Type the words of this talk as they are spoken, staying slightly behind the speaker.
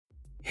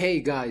Hey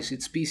guys,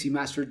 it's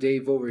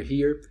PCMASTERDAVE over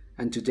here,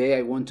 and today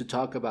I want to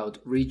talk about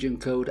region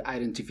code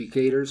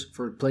identifiers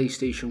for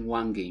PlayStation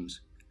 1 games.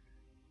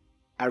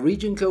 A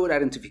region code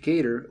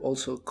identifier,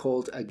 also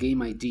called a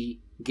game ID,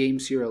 game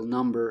serial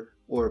number,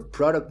 or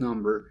product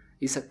number,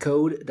 is a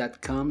code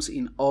that comes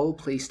in all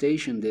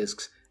PlayStation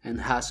discs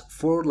and has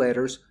 4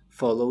 letters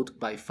followed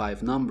by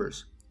 5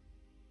 numbers.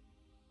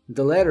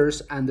 The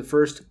letters and the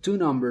first 2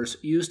 numbers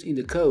used in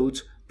the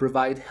codes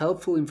provide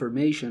helpful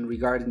information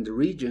regarding the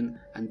region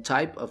and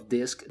type of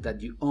disk that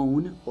you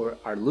own or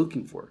are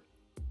looking for.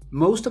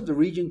 Most of the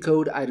region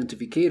code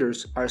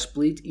identifiers are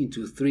split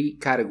into 3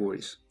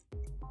 categories: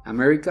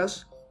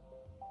 Americas,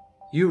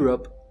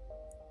 Europe,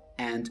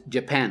 and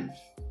Japan.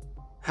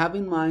 Have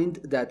in mind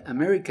that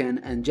American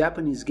and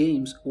Japanese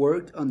games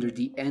worked under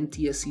the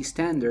NTSC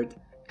standard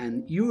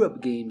and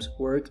Europe games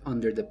worked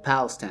under the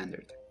PAL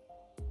standard.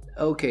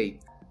 Okay,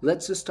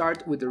 let's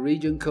start with the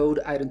region code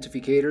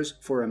identifiers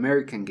for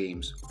American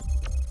games.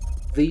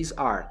 These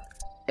are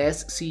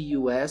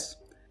SCUS,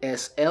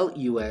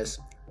 SLUS,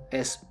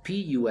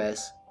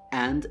 SPUS,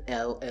 and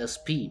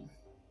LSP.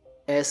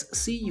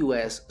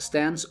 SCUS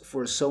stands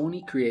for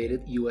Sony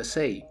Created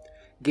USA.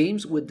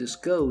 Games with this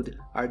code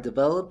are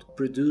developed,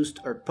 produced,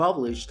 or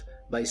published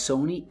by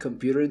Sony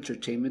Computer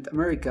Entertainment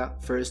America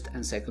first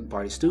and second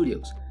party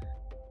studios.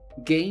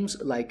 Games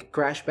like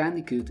Crash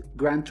Bandicoot,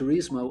 Gran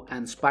Turismo,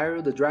 and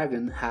Spyro the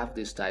Dragon have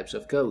these types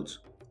of codes.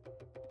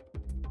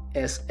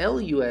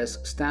 SLUS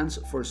stands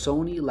for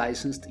Sony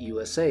Licensed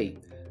USA,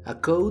 a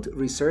code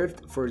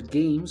reserved for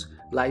games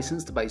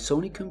licensed by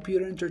Sony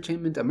Computer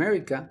Entertainment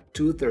America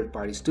to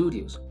third-party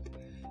studios.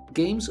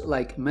 Games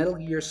like Metal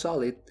Gear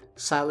Solid,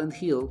 Silent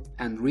Hill,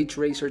 and Ridge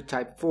Racer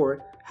Type 4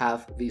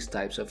 have these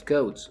types of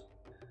codes.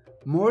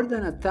 More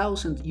than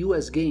 1,000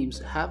 US games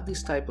have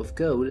this type of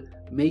code,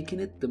 making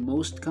it the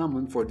most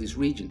common for this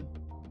region.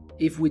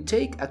 If we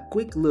take a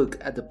quick look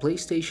at the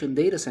PlayStation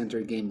Data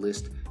Center game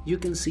list, you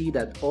can see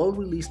that all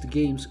released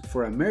games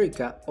for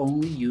America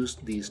only use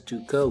these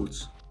 2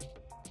 codes.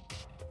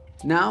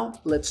 Now,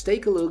 let's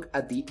take a look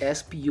at the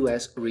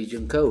SPUS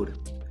region code.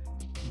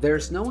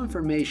 There's no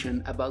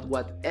information about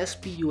what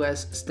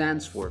SPUS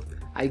stands for.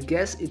 I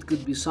guess it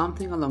could be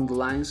something along the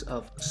lines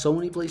of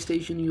Sony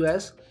PlayStation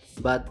US,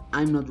 but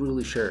I'm not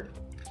really sure.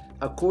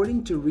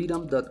 According to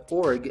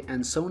Redom.org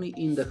and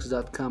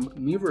SonyIndex.com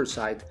mirror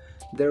site,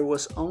 there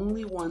was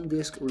only one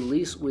disc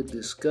released with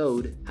this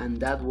code, and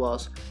that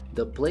was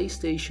the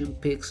PlayStation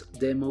Pix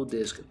Demo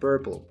Disc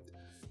Purple.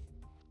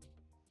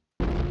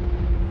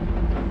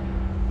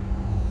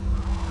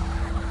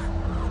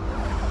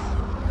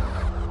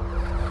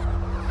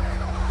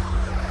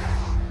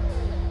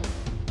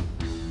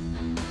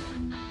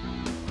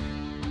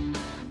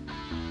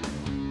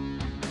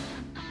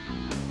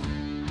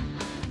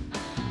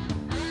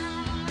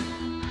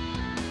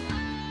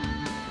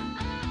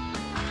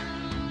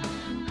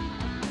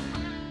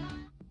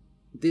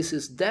 This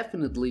is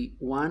definitely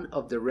one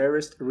of the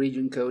rarest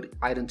region code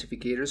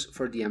identifiers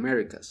for the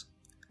Americas.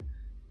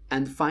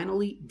 And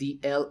finally, the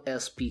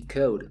LSP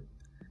code.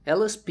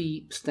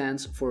 LSP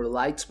stands for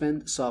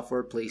Lightspan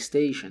Software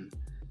PlayStation.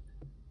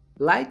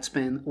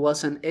 Lightspan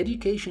was an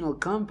educational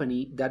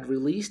company that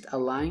released a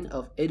line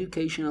of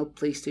educational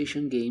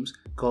PlayStation games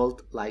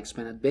called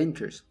Lightspan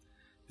Adventures.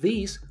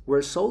 These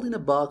were sold in a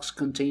box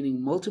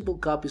containing multiple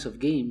copies of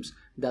games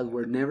that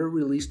were never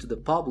released to the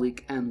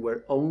public and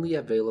were only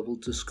available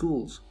to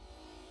schools.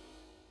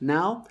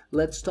 Now,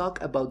 let's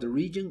talk about the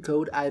region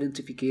code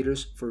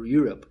identifiers for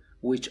Europe,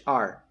 which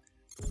are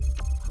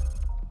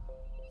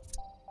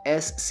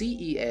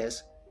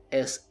SCES,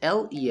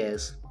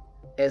 SLES,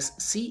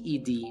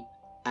 SCED,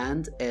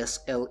 and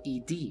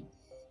SLED.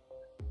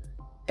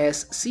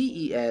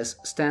 SCES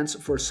stands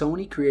for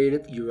Sony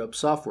Created Europe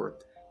Software.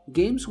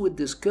 Games with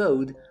this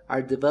code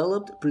are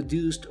developed,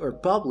 produced, or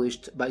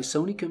published by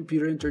Sony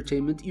Computer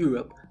Entertainment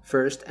Europe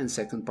first and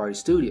second party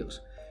studios.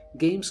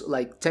 Games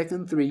like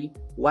Tekken 3,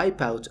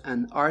 Wipeout,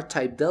 and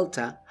R-Type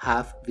Delta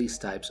have these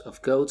types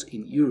of codes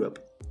in Europe.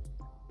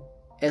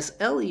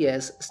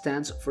 SLES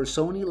stands for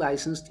Sony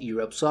Licensed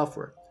Europe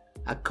Software,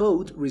 a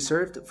code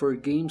reserved for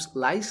games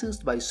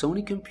licensed by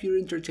Sony Computer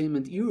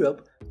Entertainment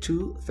Europe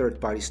to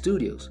third-party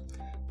studios.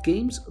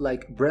 Games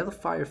like Breath of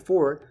Fire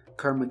 4,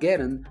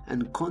 Carmageddon,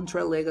 and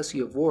Contra Legacy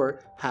of War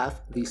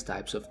have these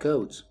types of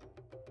codes.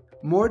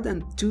 More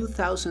than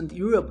 2,000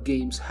 Europe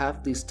games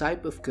have this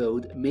type of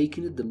code,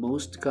 making it the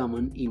most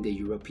common in the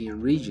European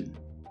region.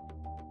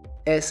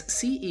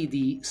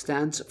 SCED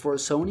stands for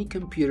Sony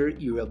Computer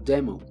Europe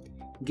Demo.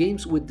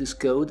 Games with this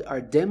code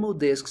are demo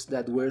discs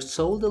that were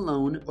sold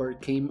alone or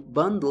came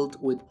bundled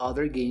with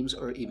other games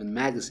or even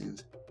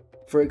magazines.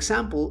 For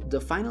example,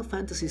 the Final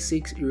Fantasy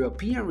VI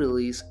European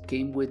release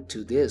came with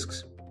 2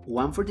 discs,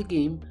 one for the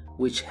game,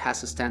 which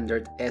has a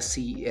standard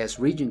SCES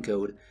region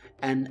code,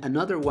 and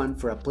another one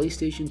for a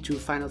PlayStation 2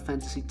 Final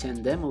Fantasy X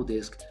demo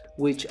disc,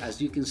 which,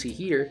 as you can see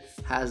here,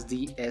 has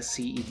the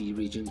SCED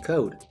region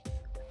code.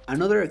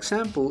 Another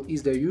example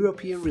is the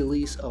European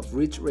release of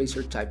Ridge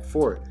Racer Type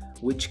 4,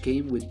 which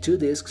came with 2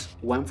 discs,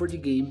 one for the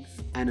game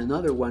and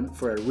another one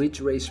for a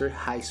Ridge Racer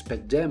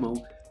high-spec demo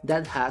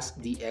that has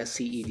the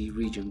SCED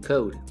region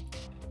code.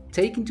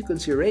 Take into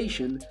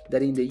consideration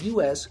that in the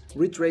US,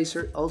 Ridge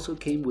Racer also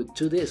came with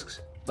 2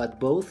 discs, but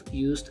both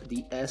used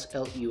the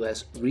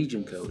SLUS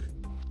region code.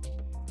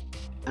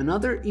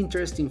 Another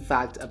interesting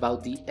fact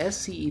about the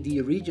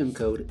SCED region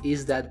code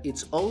is that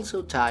it's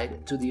also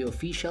tied to the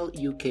official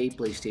UK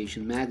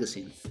PlayStation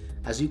magazine.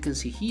 As you can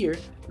see here,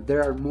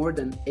 there are more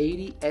than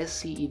 80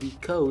 SCED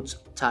codes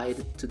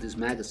tied to this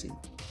magazine.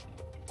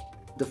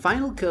 The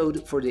final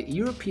code for the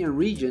European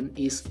region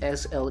is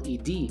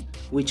SLED,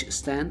 which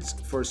stands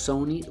for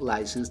Sony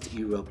Licensed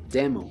Europe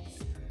Demo.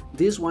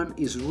 This one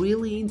is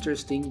really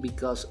interesting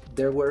because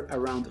there were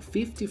around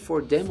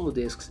 54 demo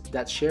discs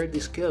that shared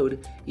this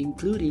code,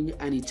 including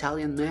an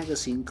Italian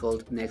magazine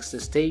called Next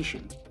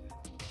Station.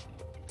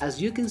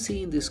 As you can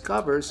see in these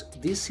covers,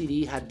 this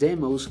CD had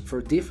demos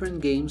for different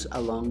games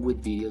along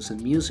with videos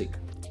and music.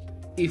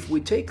 If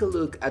we take a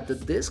look at the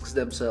discs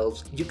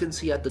themselves, you can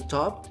see at the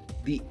top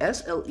the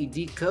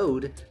SLED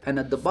code, and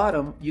at the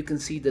bottom you can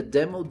see the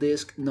demo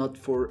disc not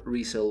for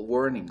resale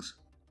warnings.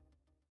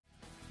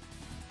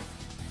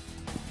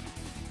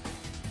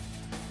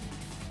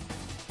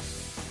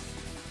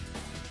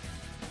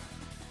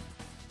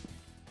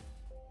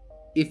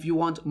 If you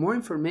want more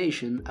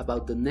information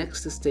about the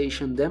Next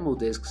Station demo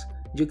discs,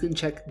 you can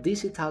check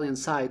this Italian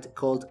site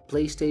called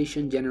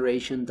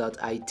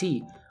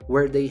PlayStationGeneration.it,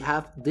 where they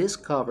have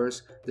disc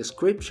covers,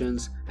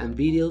 descriptions, and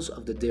videos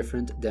of the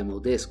different demo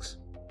discs.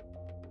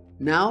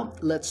 Now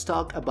let's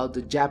talk about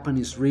the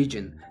Japanese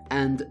region,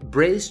 and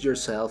brace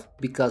yourself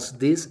because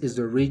this is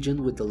the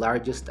region with the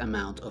largest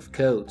amount of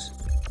codes.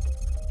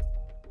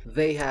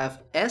 They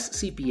have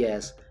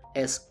SCPS,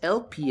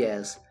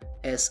 SLPS,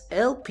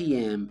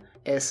 SLPM,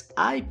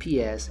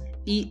 SIPS,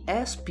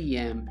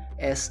 ESPM,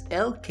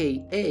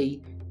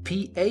 SLKA,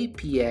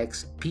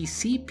 PAPX,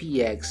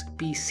 PCPX,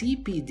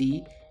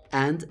 PCPD,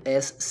 and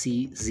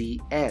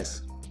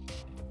SCZS.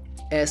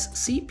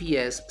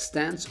 SCPS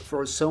stands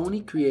for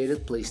Sony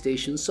Created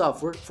PlayStation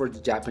Software for the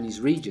Japanese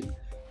region.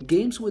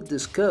 Games with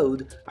this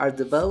code are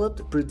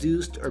developed,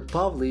 produced, or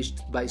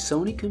published by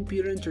Sony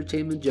Computer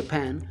Entertainment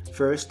Japan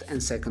first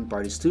and second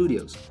party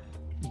studios.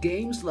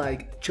 Games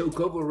like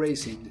Chocobo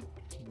Racing,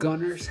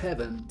 Gunner's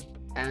Heaven,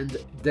 and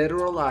Dead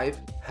or Alive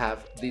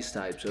have these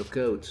types of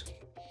codes.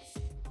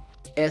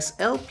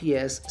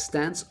 SLPS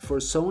stands for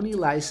Sony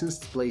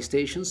Licensed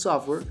PlayStation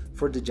Software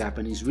for the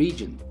Japanese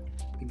region.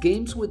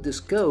 Games with this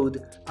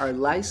code are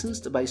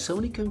licensed by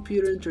Sony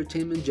Computer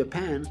Entertainment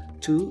Japan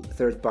to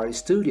third-party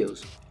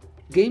studios.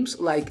 Games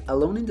like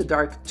Alone in the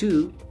Dark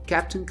 2,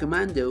 Captain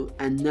Commando,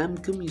 and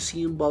Namco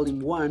Museum Volume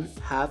 1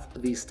 have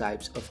these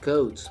types of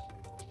codes.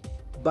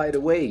 By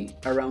the way,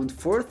 around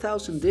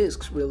 4,000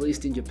 discs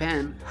released in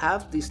Japan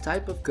have this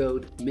type of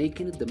code,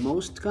 making it the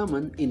most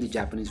common in the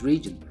Japanese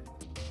region.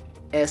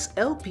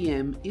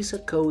 SLPM is a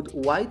code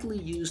widely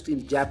used in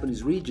the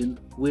Japanese region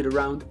with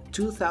around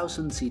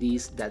 2,000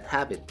 CDs that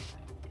have it.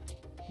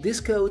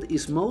 This code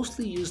is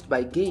mostly used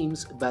by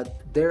games,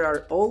 but there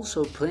are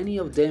also plenty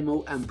of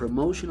demo and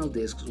promotional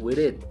discs with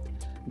it.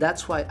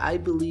 That's why I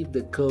believe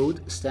the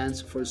code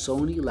stands for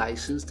Sony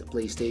Licensed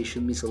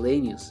PlayStation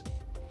Miscellaneous.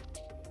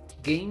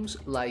 Games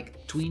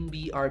like Twin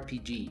Bee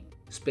RPG,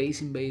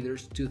 Space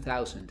Invaders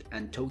 2000,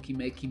 and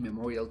Tokimeki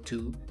Memorial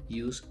 2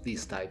 use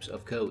these types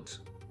of codes.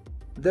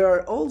 There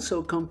are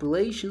also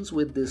compilations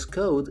with this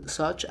code,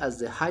 such as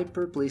the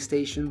Hyper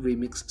PlayStation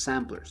Remix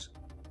samplers.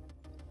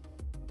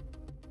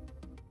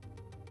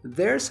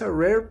 There's a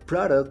rare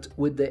product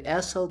with the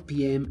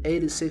SLPM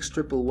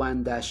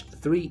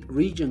 86111-3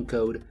 region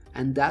code,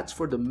 and that's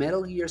for the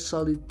Metal Gear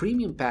Solid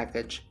Premium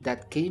package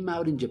that came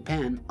out in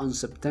Japan on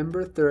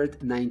September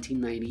 3rd,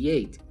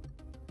 1998.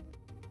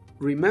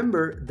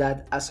 Remember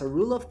that as a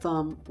rule of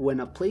thumb,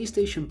 when a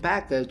PlayStation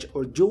package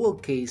or jewel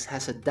case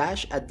has a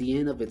dash at the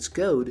end of its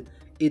code,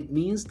 it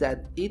means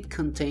that it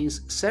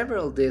contains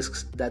several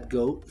discs that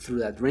go through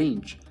that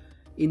range.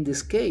 In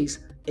this case,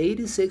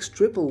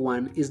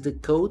 86111 is the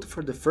code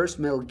for the first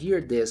Metal Gear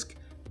disc,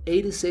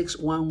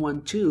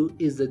 86112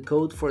 is the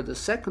code for the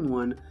second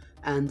one,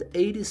 and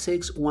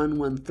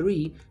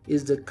 86113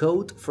 is the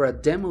code for a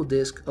demo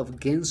disc of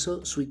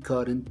Genso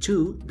Suikoden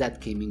 2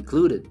 that came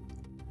included.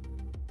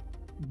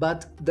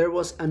 But there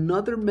was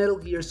another Metal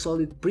Gear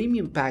Solid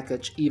Premium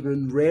package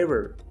even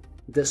rarer,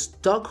 the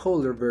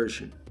stockholder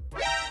version.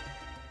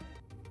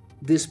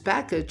 This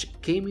package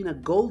came in a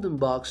golden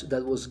box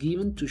that was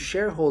given to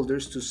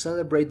shareholders to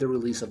celebrate the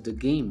release of the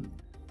game.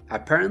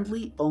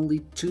 Apparently, only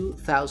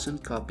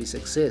 2,000 copies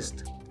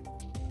exist.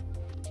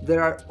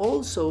 There are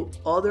also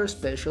other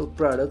special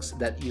products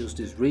that use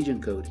this region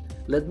code.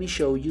 Let me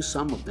show you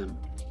some of them.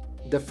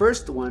 The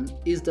first one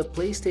is the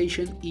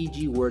PlayStation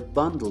EG Word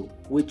Bundle,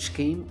 which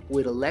came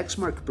with a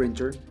Lexmark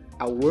printer,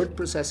 a word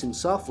processing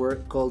software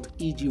called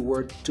EG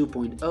Word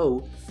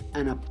 2.0,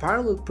 and a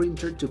parallel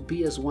printer to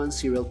PS1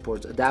 serial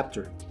port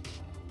adapter.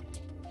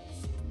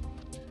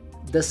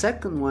 The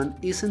second one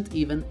isn't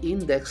even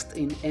indexed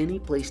in any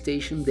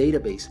PlayStation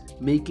database,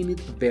 making it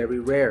very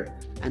rare,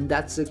 and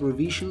that's the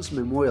Groovision's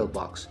Memorial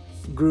Box.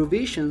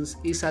 Groovisions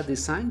is a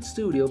design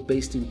studio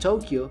based in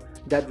Tokyo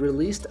that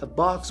released a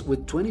box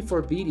with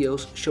 24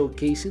 videos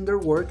showcasing their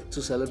work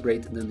to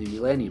celebrate the new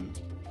millennium.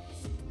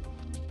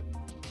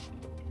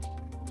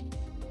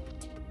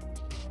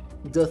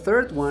 The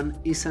third one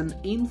is an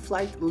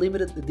in-flight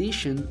limited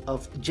edition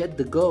of Jet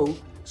to Go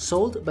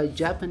sold by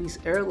Japanese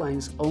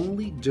airlines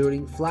only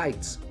during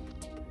flights.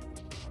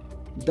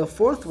 The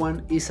fourth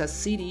one is a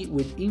CD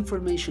with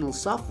informational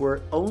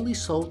software only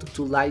sold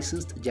to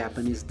licensed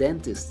Japanese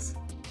dentists.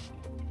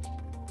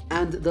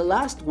 And the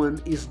last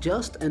one is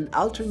just an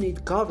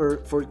alternate cover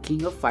for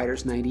King of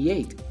Fighters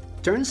 98.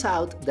 Turns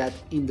out that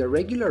in the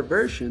regular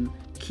version,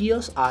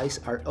 Kyo's eyes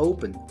are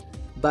open,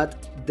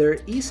 but there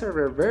is a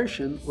rare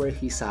version where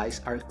his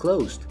eyes are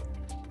closed.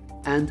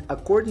 And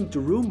according to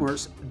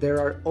rumors, there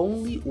are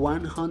only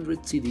 100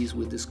 CDs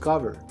with this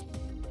cover.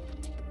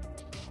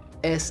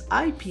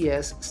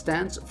 SIPS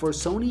stands for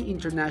Sony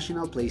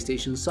International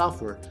PlayStation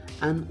Software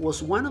and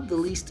was one of the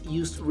least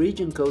used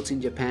region codes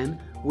in Japan,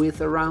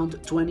 with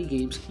around 20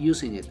 games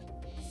using it.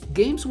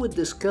 Games with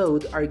this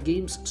code are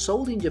games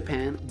sold in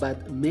Japan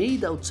but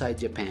made outside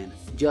Japan,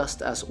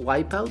 just as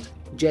Wipeout,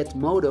 Jet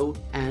Moto,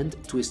 and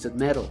Twisted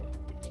Metal.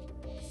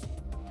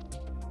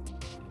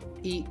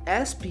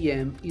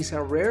 ESPM is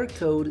a rare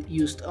code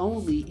used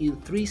only in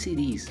 3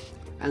 CDs,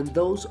 and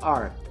those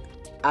are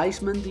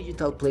Iceman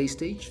Digital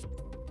Playstage,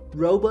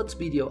 Robots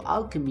Video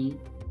Alchemy,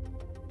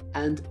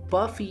 and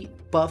Puffy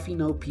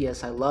No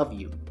PS I Love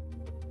You.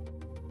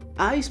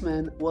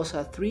 Iceman was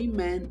a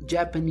 3-man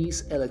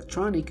Japanese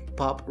electronic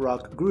pop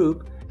rock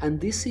group,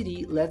 and this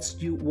CD lets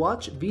you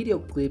watch video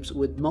clips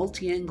with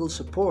multi-angle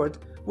support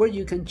where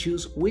you can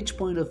choose which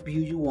point of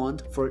view you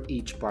want for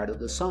each part of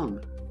the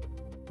song.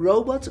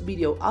 Robots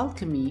Video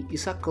Alchemy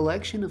is a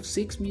collection of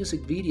 6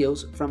 music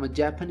videos from a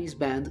Japanese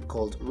band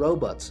called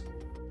Robots.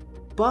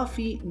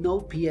 Puffy No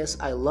PS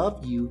I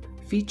Love You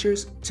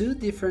features 2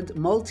 different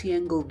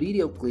multi-angle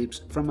video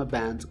clips from a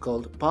band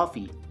called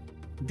Puffy.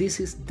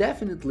 This is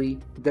definitely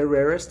the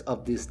rarest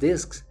of these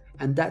discs,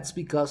 and that's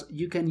because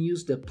you can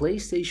use the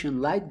PlayStation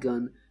light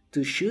gun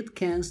to shoot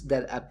cans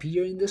that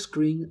appear in the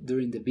screen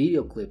during the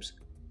video clips.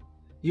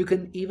 You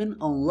can even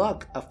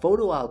unlock a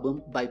photo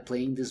album by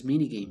playing this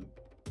minigame.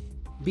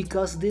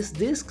 Because these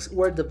discs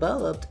were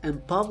developed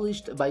and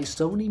published by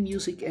Sony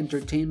Music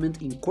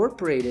Entertainment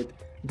Incorporated,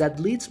 that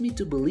leads me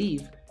to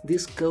believe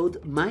this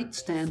code might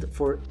stand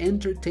for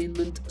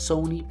Entertainment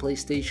Sony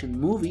PlayStation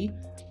Movie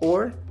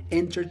or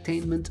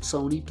Entertainment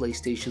Sony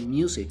PlayStation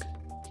Music.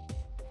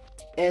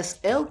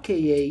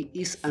 SLKA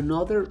is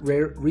another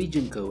rare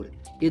region code.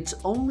 It's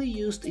only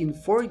used in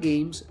 4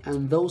 games,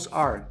 and those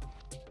are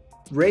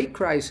Ray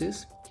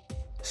Crisis,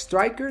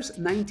 Strikers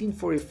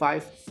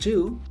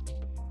 1945-2,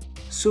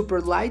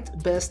 Super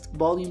Light Best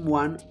Volume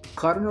 1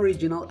 Cotton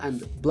Original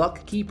and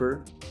Block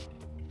Keeper,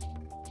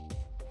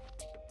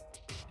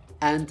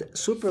 and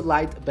Super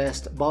Light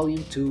Best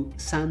Volume 2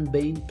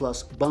 Sandbane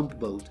plus Bump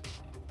Boat.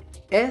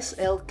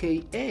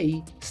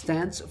 SLKA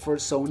stands for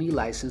Sony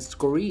Licensed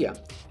Korea.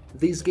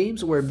 These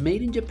games were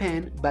made in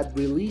Japan but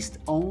released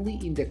only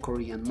in the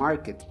Korean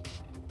market.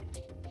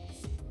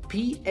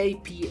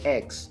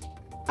 PAPX.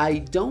 I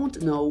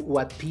don't know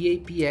what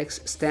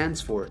PAPX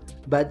stands for,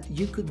 but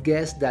you could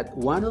guess that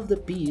one of the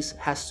P's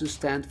has to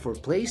stand for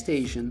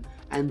PlayStation,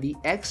 and the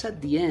X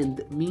at the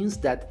end means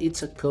that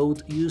it's a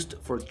code used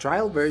for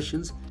trial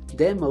versions,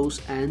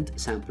 demos, and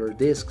sampler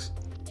discs.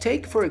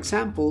 Take for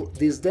example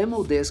this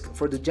demo disc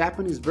for the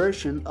Japanese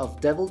version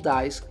of Devil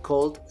Dice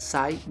called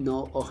Sai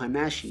no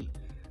Ohanashi.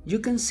 You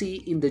can see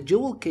in the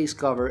jewel case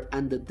cover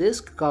and the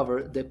disc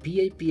cover the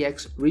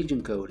PAPX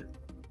region code.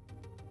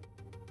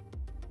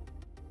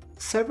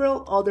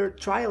 Several other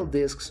trial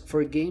discs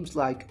for games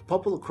like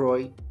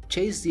Popolcroy,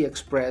 Chase the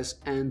Express,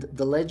 and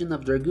The Legend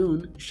of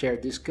Dragoon share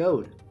this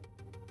code.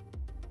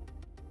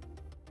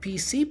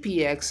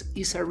 PCPX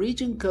is a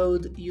region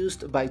code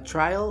used by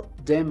trial,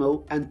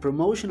 demo, and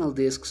promotional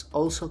discs,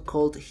 also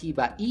called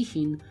Hiba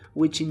Ihin,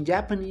 which in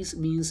Japanese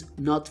means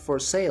not for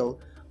sale,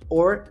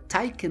 or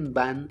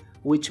Taikenban,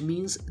 which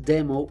means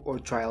demo or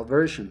trial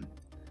version.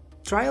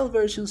 Trial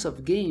versions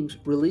of games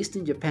released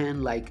in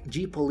Japan like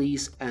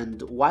G-Police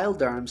and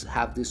Wild Arms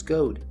have this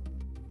code.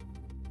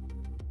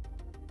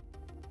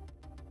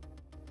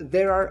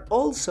 There are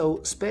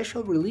also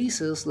special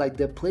releases like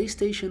the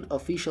PlayStation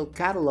official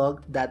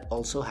catalog that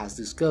also has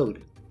this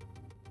code.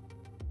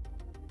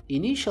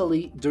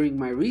 Initially, during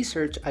my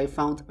research, I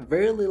found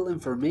very little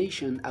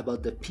information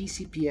about the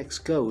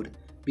PCPX code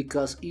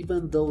because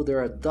even though there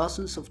are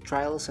dozens of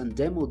trials and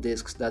demo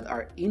discs that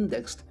are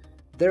indexed,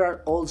 there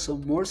are also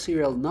more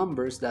serial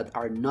numbers that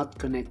are not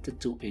connected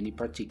to any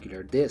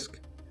particular disc.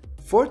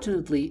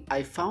 Fortunately,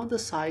 I found a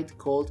site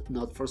called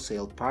Not For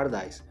Sale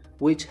Paradise,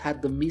 which had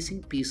the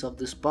missing piece of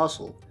this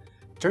puzzle.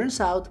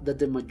 Turns out that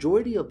the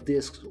majority of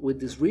discs with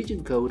this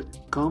region code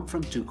come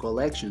from 2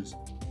 collections,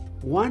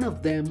 one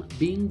of them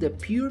being the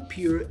Pure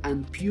Pure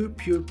and Pure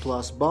Pure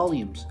Plus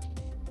volumes.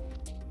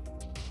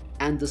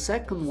 and the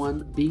second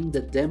one being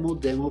the Demo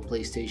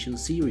PlayStation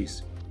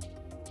Series.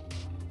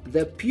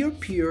 The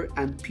Pure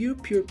and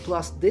Pure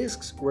Plus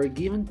discs were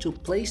given to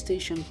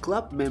PlayStation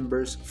Club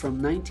members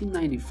from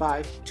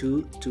 1995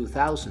 to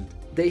 2000.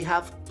 They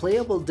have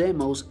playable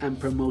demos and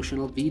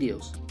promotional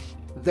videos.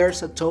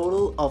 There's a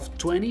total of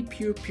 20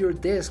 Pure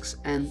discs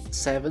and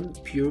 7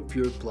 Pure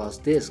Plus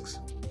discs.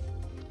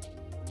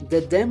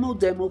 The Demo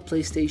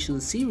PlayStation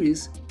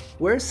Series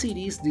were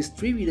CDs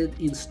distributed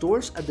in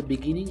stores at the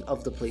beginning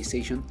of the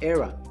PlayStation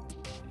era.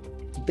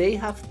 They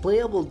have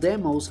playable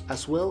demos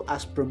as well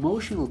as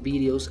promotional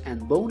videos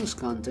and bonus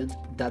content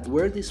that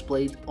were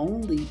displayed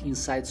only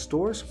inside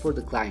stores for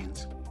the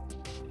clients.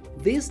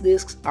 These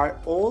discs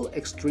are all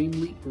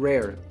extremely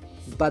rare,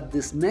 but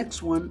this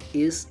next one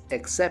is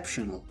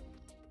exceptional.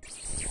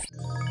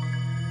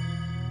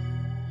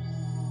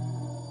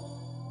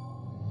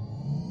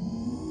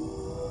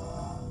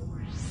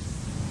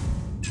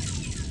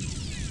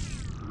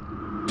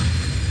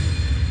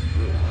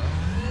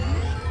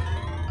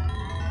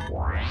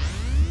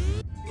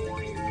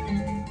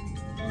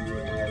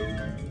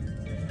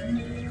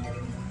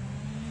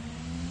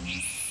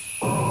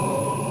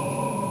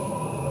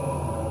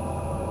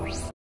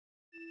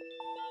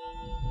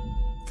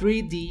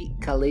 "3D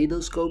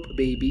Kaleidoscope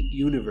Baby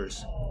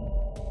Universe."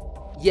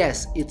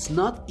 Yes, it's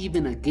not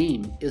even a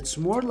game, it's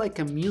more like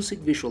a music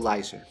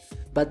visualizer,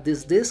 but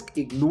this disc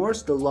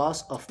ignores the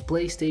laws of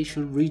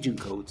PlayStation Region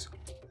Codes.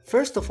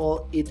 First of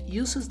all, it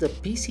uses the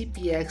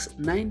PCPX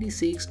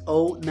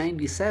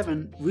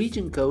 96097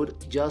 region code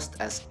just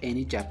as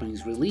any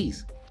Japanese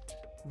release.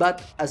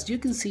 But as you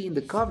can see in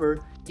the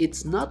cover,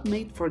 it's not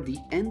made for the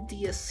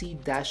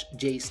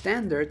NTSC-J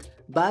standard,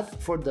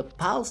 but for the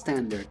PAL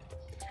standard.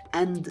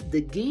 And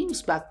the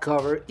game's back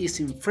cover is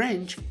in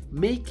French,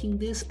 making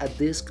this a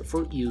disc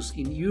for use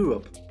in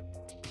Europe.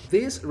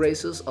 This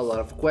raises a lot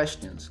of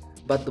questions,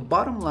 but the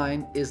bottom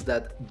line is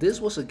that this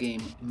was a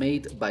game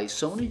made by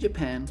Sony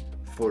Japan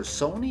for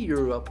Sony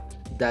Europe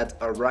that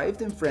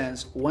arrived in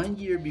France 1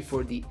 year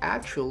before the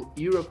actual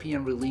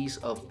European release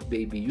of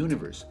Baby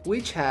Universe,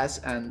 which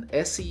has an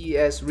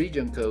SCES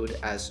region code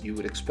as you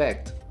would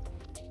expect.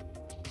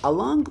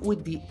 Along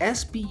with the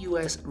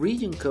SPUS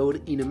region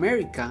code in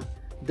America,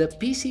 the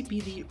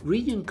PCPD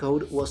region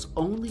code was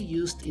only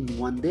used in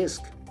one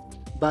disc,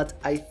 but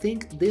I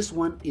think this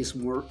one is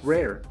more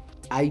rare.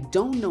 I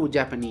don't know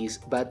Japanese,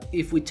 but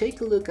if we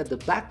take a look at the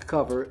back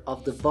cover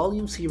of the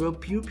Volume 0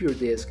 Pure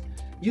disc,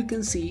 you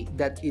can see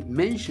that it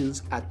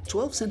mentions a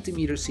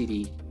 12cm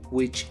CD,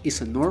 which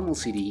is a normal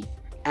CD,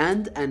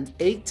 and an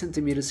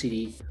 8cm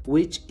CD,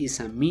 which is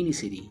a mini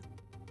CD.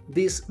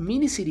 This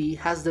mini CD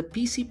has the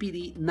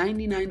PCPD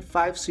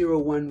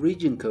 99501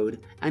 region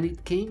code, and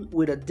it came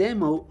with a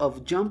demo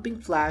of Jumping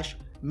Flash,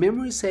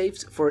 memory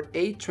saves for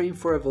A-Train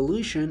for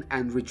Evolution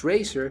and Ridge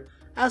Racer,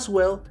 as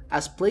well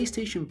as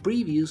PlayStation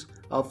previews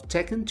of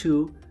Tekken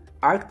 2,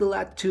 Arc the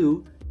Lad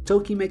 2,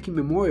 Tokimeki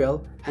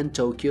Memorial, and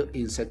Tokyo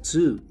Insect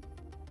Zoo.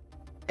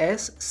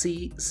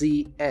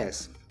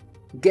 SCCS.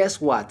 Guess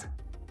what?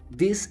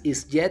 This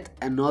is yet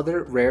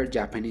another rare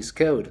Japanese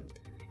code.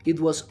 It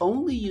was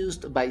only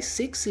used by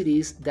 6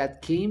 cities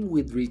that came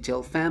with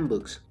retail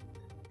fanbooks.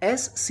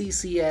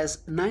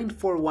 SCCS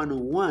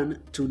 94101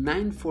 to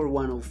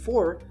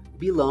 94104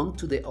 belong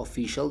to the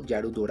official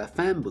Yarudora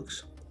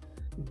fanbooks.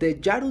 The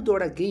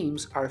Yarudora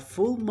games are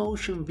full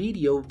motion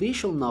video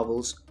visual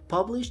novels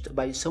published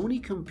by Sony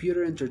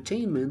Computer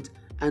Entertainment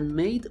and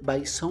made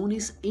by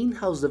Sony's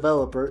in-house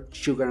developer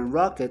Sugar and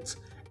Rockets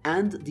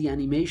and the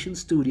animation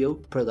studio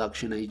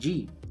Production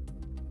IG.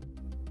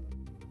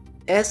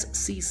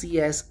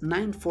 SCCS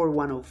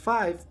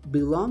 94105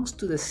 belongs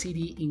to the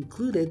CD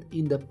included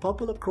in the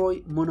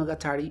Popolocroi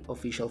Monogatari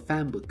official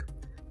fanbook.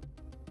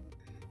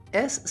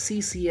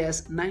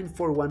 SCCS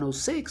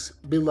 94106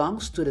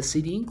 belongs to the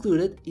CD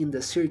included in the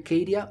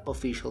Circadia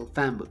official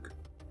fanbook.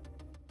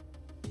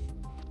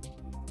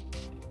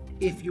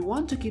 If you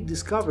want to keep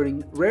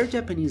discovering rare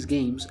Japanese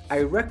games,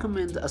 I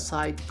recommend a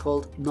site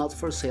called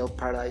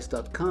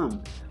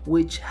NotForSaleParadise.com,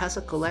 which has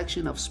a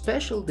collection of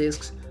special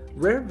discs,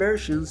 rare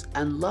versions,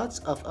 and lots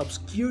of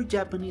obscure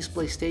Japanese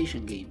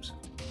PlayStation games.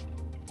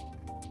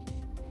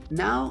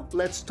 Now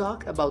let's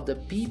talk about the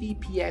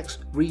PVPX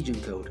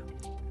region code.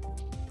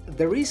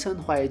 The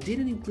reason why I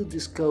didn't include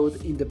this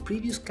code in the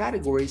previous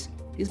categories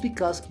is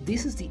because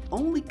this is the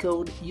only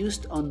code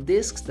used on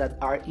discs that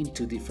are in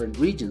 2 different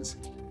regions,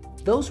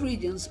 those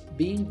regions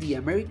being the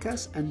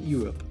Americas and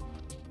Europe.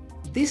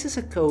 This is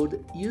a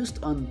code used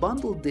on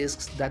bundled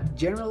discs that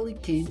generally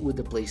came with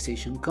the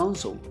PlayStation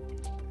console.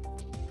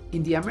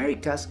 In the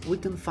Americas, we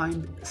can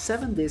find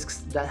 7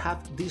 discs that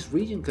have this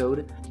region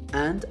code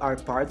and are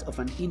part of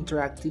an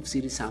interactive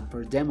CD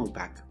sampler demo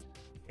pack.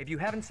 If you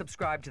haven't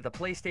subscribed to the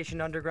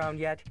PlayStation Underground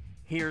yet,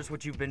 here's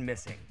what you've been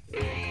missing.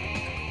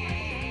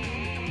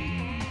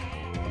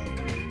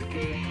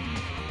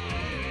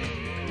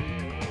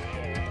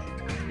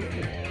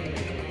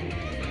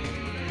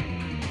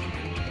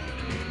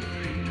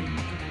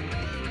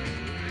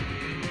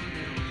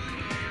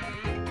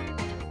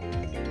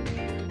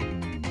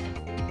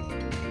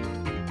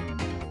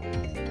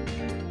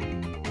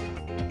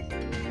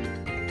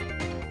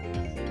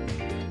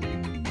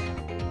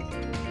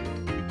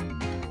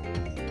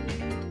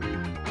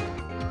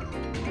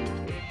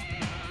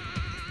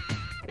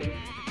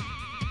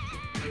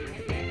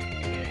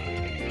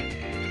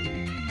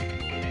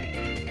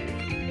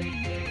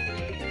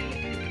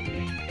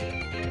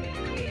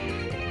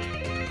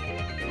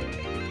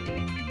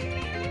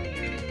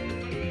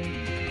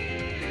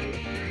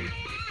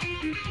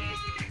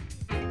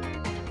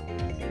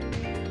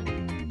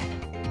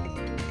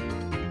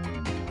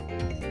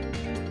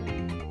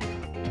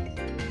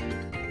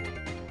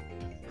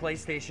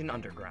 PlayStation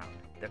Underground,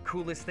 the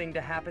coolest thing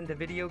to happen to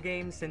video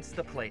games since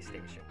the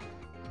PlayStation.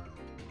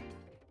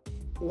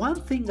 One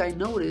thing I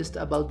noticed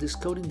about this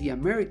code in the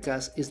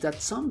Americas is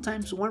that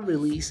sometimes one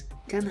release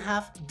can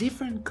have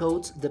different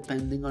codes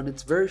depending on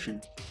its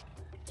version.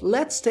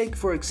 Let's take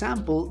for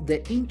example the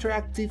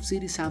Interactive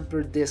CD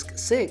Sampler Disc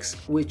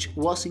 6, which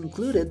was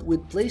included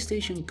with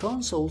PlayStation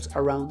consoles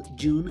around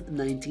June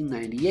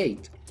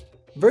 1998.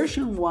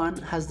 Version 1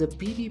 has the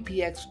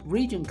PvPX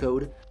region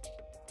code,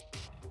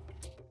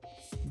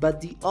 but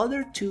the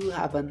other two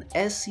have an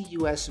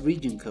SCUS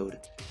region code.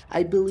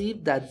 I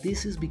believe that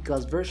this is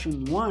because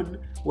version 1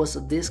 was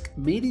a disc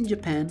made in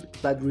Japan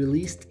but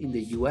released in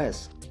the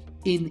US.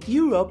 In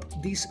Europe,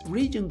 this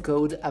region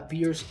code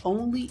appears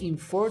only in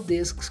 4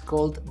 discs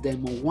called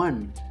Demo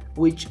 1,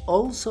 which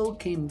also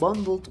came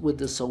bundled with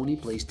the Sony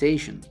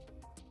PlayStation.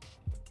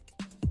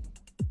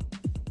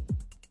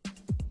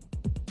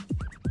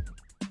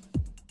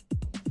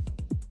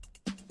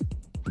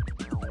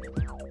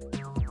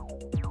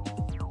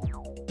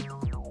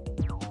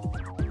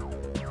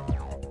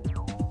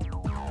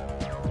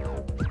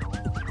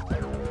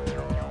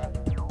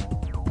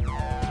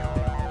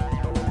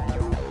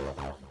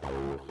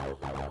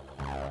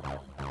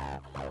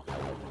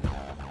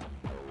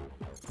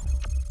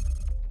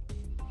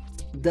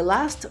 The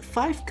last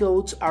 5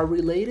 codes are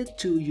related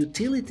to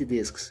utility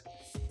disks.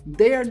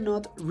 They are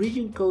not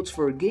region codes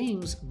for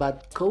games,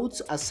 but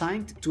codes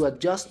assigned to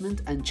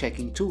adjustment and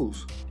checking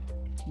tools.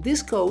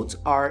 These codes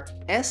are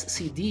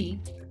SCD,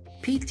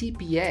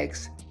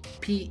 PTPX,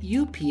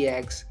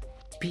 PUPX,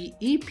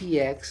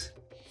 PEPX,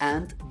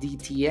 and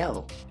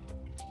DTL.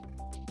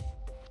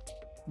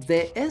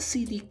 The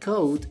SCD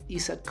code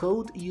is a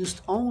code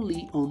used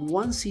only on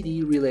one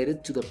CD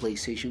related to the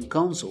PlayStation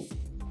console.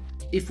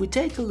 If we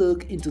take a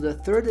look into the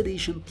 3rd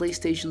edition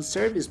PlayStation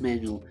Service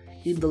Manual,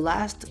 in the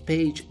last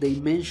page they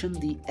mention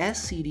the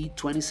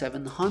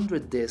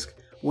SCD-2700 disc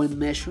when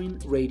measuring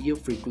radio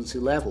frequency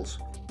levels.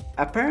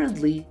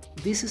 Apparently,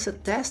 this is a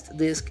test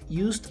disc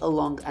used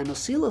along an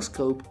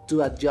oscilloscope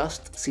to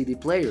adjust CD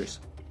players.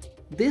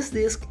 This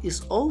disc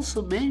is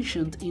also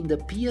mentioned in the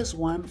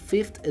PS1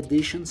 5th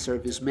edition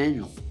Service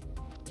Manual.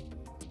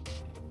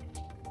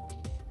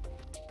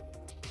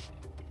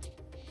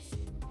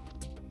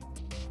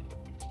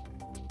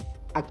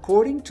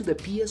 According to the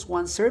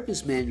PS1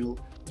 Service Manual,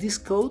 these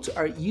codes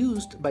are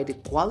used by the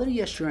Quality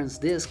Assurance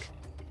Disc,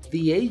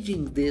 the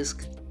Aging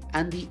Disc,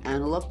 and the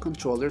Analog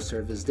Controller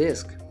Service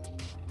Disc.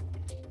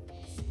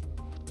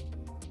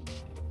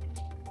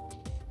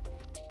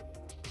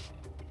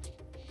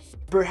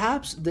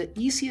 Perhaps the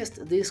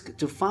easiest disc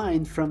to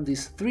find from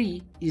these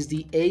 3 is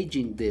the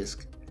Aging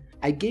Disc.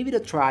 I gave it a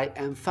try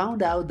and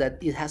found out that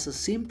it has a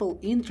simple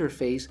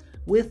interface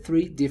with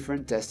 3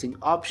 different testing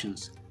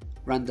options: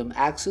 random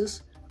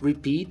access,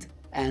 repeat,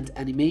 and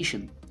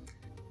animation.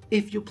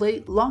 If you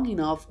play long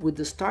enough with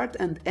the start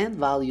and end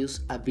values,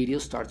 a video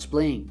starts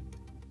playing.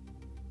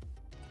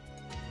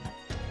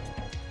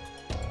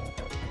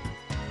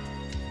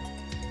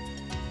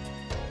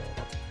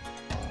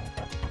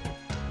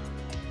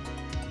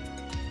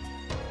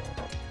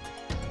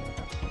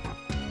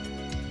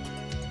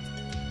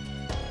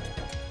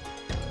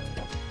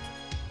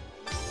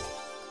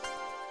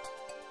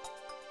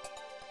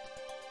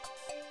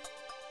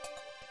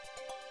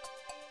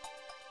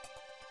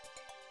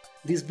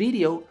 This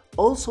video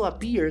also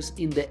appears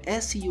in the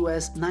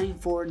SCUS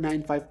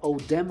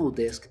 94950 demo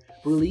disc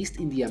released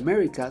in the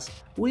Americas,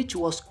 which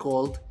was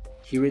called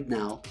Hear It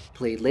Now,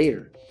 Play It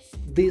Later.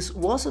 This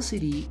was a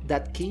CD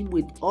that came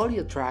with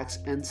audio tracks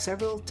and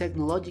several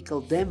technological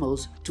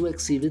demos to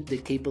exhibit the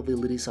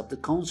capabilities of the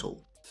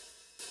console.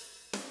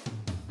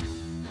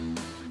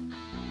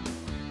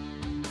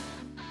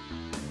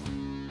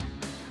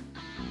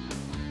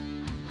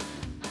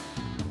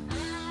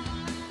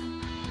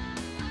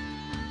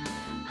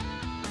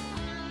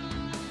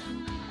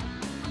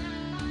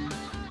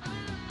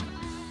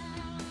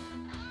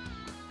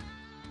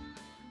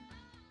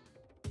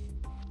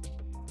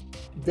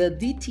 The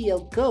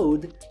DTL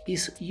code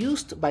is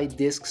used by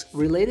disks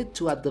related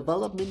to a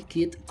development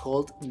kit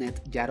called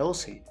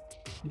NetJarose.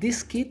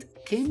 This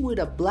kit came with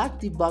a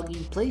black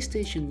debugging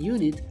PlayStation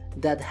unit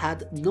that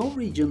had no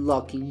region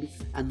locking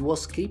and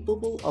was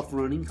capable of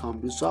running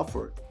homebrew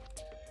software.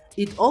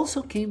 It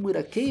also came with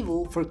a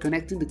cable for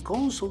connecting the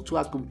console to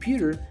a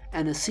computer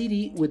and a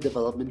CD with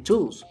development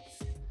tools.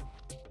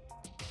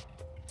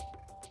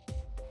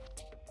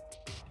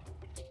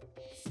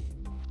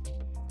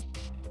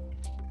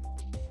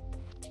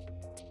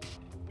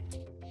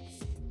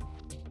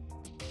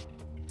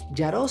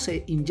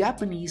 Jarose in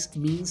Japanese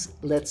means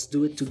 "let's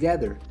do it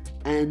together,"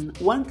 and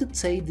one could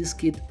say this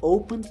kit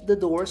opened the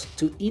doors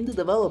to indie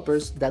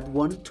developers that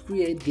wanted to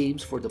create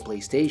games for the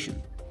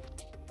PlayStation.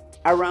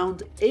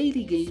 Around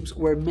 80 games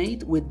were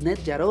made with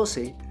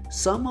NetJarose.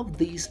 Some of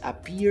these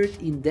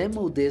appeared in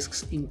demo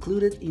discs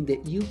included in the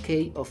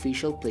UK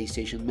official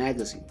PlayStation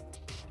magazine.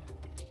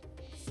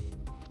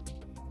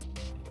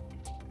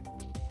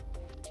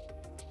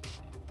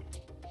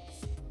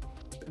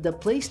 The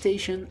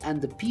PlayStation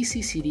and the PC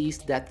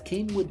CDs that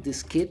came with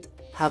this kit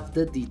have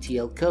the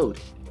DTL code.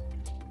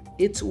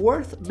 It's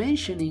worth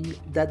mentioning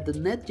that the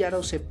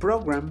NetYarose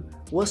program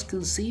was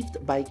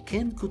conceived by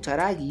Ken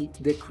Kutaragi,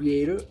 the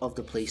creator of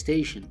the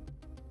PlayStation.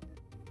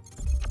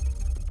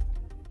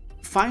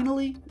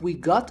 Finally, we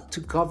got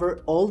to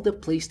cover all the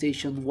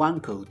PlayStation 1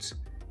 codes.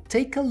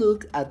 Take a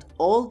look at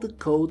all the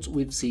codes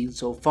we've seen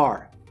so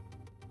far.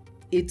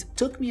 It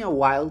took me a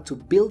while to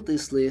build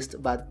this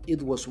list, but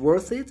it was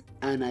worth it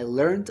and I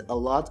learned a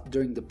lot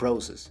during the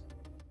process.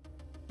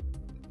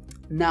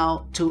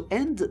 Now, to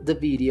end the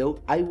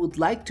video, I would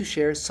like to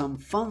share some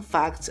fun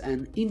facts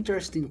and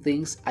interesting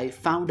things I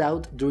found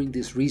out during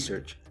this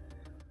research.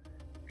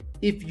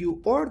 If you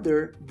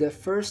order the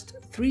first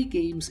 3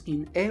 games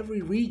in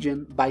every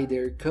region by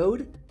their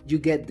code, you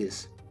get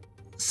this.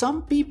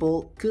 Some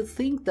people could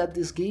think that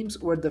these games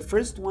were the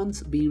first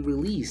ones being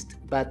released,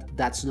 but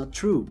that's not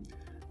true.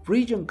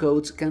 Region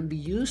codes can be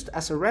used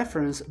as a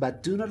reference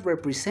but do not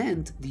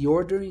represent the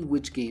order in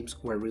which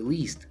games were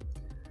released.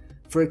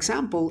 For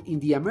example, in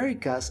the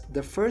Americas,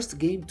 the first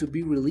game to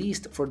be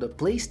released for the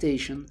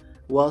PlayStation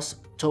was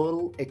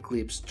Total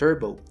Eclipse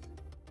Turbo,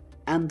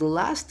 and the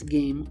last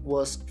game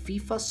was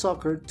FIFA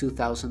Soccer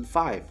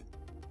 2005.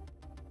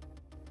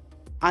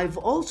 I've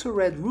also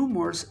read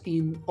rumors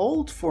in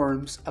old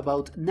forums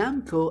about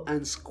Namco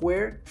and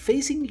Square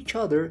facing each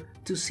other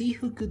to see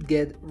who could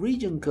get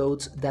region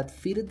codes that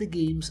fitted the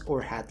games or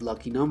had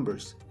lucky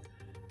numbers.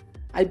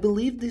 I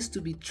believe this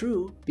to be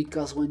true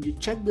because when you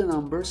check the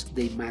numbers,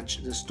 they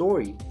match the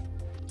story.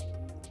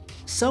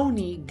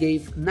 Sony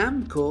gave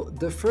Namco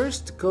the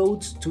first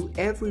codes to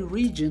every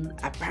region,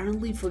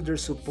 apparently for their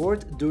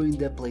support during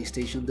the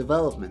PlayStation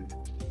development.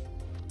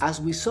 As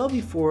we saw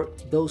before,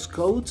 those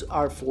codes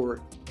are for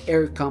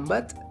Air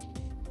Combat,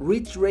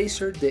 Ridge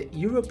Racer the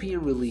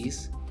European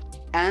release,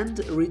 and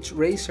Ridge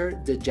Racer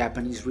the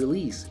Japanese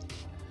release.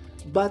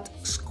 But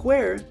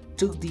Square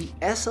took the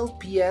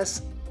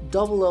SLPS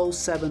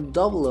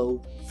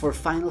 00700 for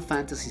Final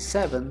Fantasy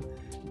VII,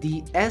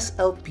 the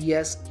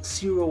SLPS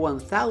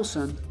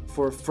 01000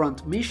 for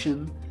Front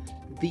Mission,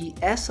 the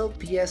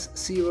SLPS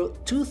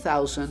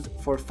 02000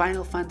 for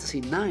Final Fantasy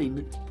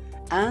IX,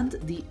 and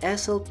the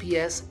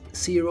SLPS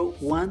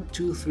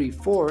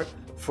 01234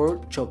 for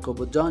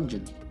Chocobo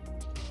Dungeon.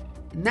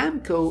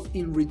 Namco,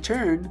 in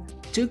return,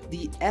 took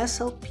the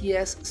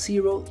SLPS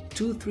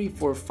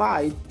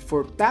 02345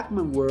 for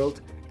Pac-Man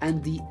World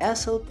and the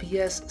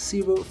SLPS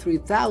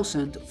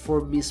 03000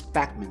 for Miss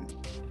Pac-Man.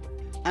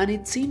 And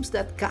it seems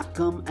that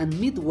Capcom and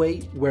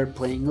Midway were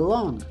playing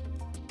along.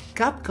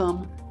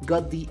 Capcom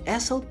got the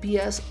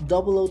SLPS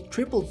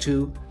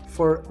 00222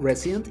 for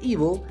Resident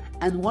Evil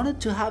and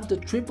wanted to have the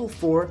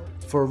 444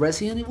 for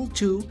Resident Evil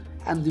 2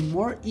 and the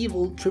more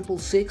evil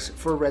 666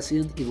 for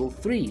Resident Evil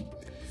 3.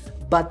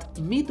 But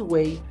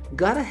Midway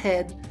got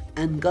ahead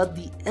and got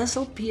the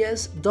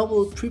SLPS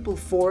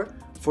 00444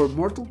 for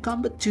Mortal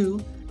Kombat 2,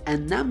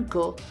 and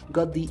Namco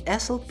got the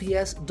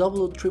SLPS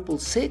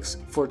 00666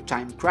 for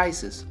Time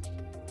Crisis.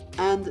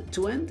 And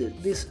to end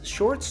this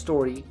short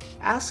story,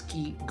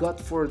 ASCII got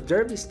for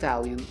Derby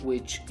Stallion,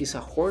 which is a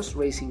horse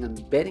racing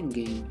and betting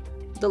game,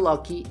 the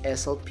lucky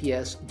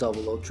SLPS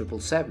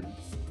 00777.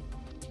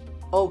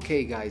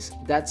 Okay guys,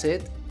 that's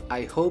it.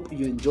 I hope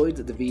you enjoyed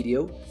the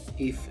video.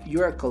 If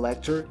you're a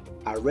collector,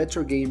 a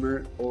retro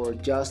gamer, or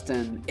just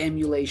an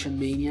emulation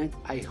maniac,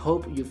 I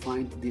hope you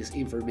find this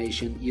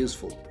information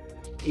useful.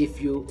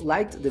 If you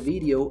liked the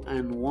video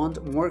and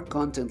want more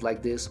content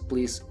like this,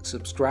 please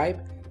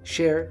subscribe,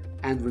 share,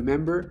 and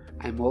remember,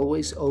 I'm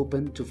always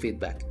open to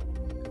feedback.